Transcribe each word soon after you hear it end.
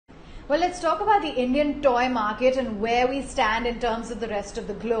Well, let's talk about the Indian toy market and where we stand in terms of the rest of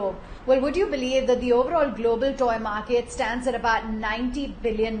the globe. Well, would you believe that the overall global toy market stands at about $90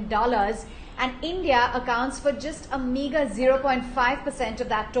 billion and India accounts for just a meager 0.5% of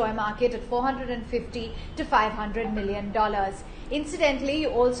that toy market at $450 to $500 million. Incidentally, you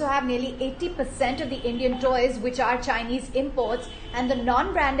also have nearly 80% of the Indian toys which are Chinese imports, and the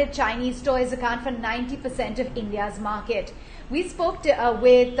non-branded Chinese toys account for 90% of India's market. We spoke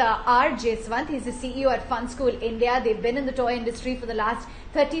with R. Jeswant. He's the CEO at Funskool India. They've been in the toy industry for the last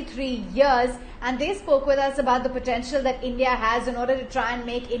 33 years, and they spoke with us about the potential that India has in order to try and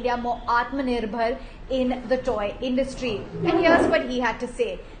make India more Atmanirbhar in the toy industry. And here's what he had to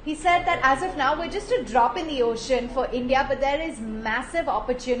say. He said that as of now, we're just a drop in the ocean for India, but there is massive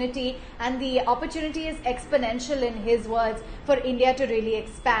opportunity, and the opportunity is exponential, in his words, for India to really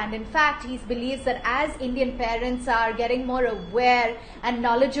expand. In fact, he believes that as Indian parents are getting more aware and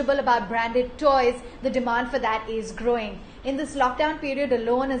knowledgeable about branded toys, the demand for that is growing. In this lockdown period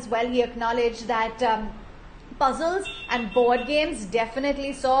alone as well, he acknowledged that puzzles and board games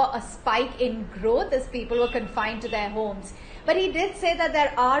definitely saw a spike in growth as people were confined to their homes. But he did say that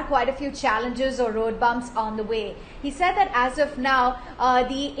there are quite a few challenges or road bumps on the way. He said that as of now,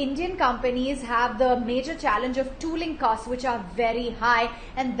 the Indian companies have the major challenge of tooling costs, which are very high,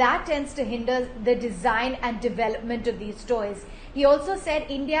 and that tends to hinder the design and development of these toys. He also said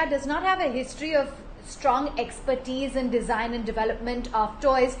India does not have a history of strong expertise in design and development of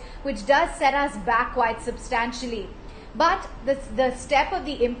toys, which does set us back quite substantially. But the step of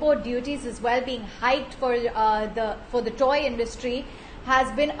the import duties as well being hiked for the toy industry has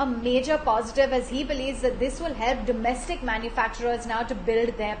been a major positive, as he believes that this will help domestic manufacturers now to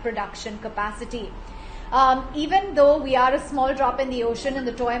build their production capacity. Even though we are a small drop in the ocean in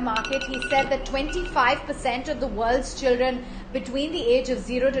the toy market, he said that 25% of the world's children between the age of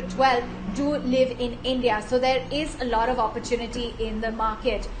 0 to 12 do live in India. So there is a lot of opportunity in the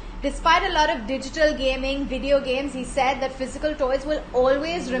market. Despite a lot of digital gaming, video games, he said that physical toys will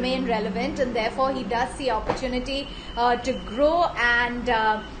always remain relevant, and therefore he does see opportunity to grow, and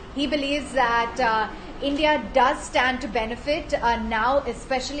he believes that India does stand to benefit now,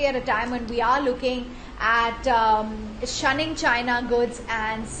 especially at a time when we are looking at shunning China goods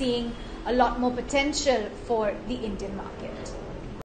and seeing a lot more potential for the Indian market.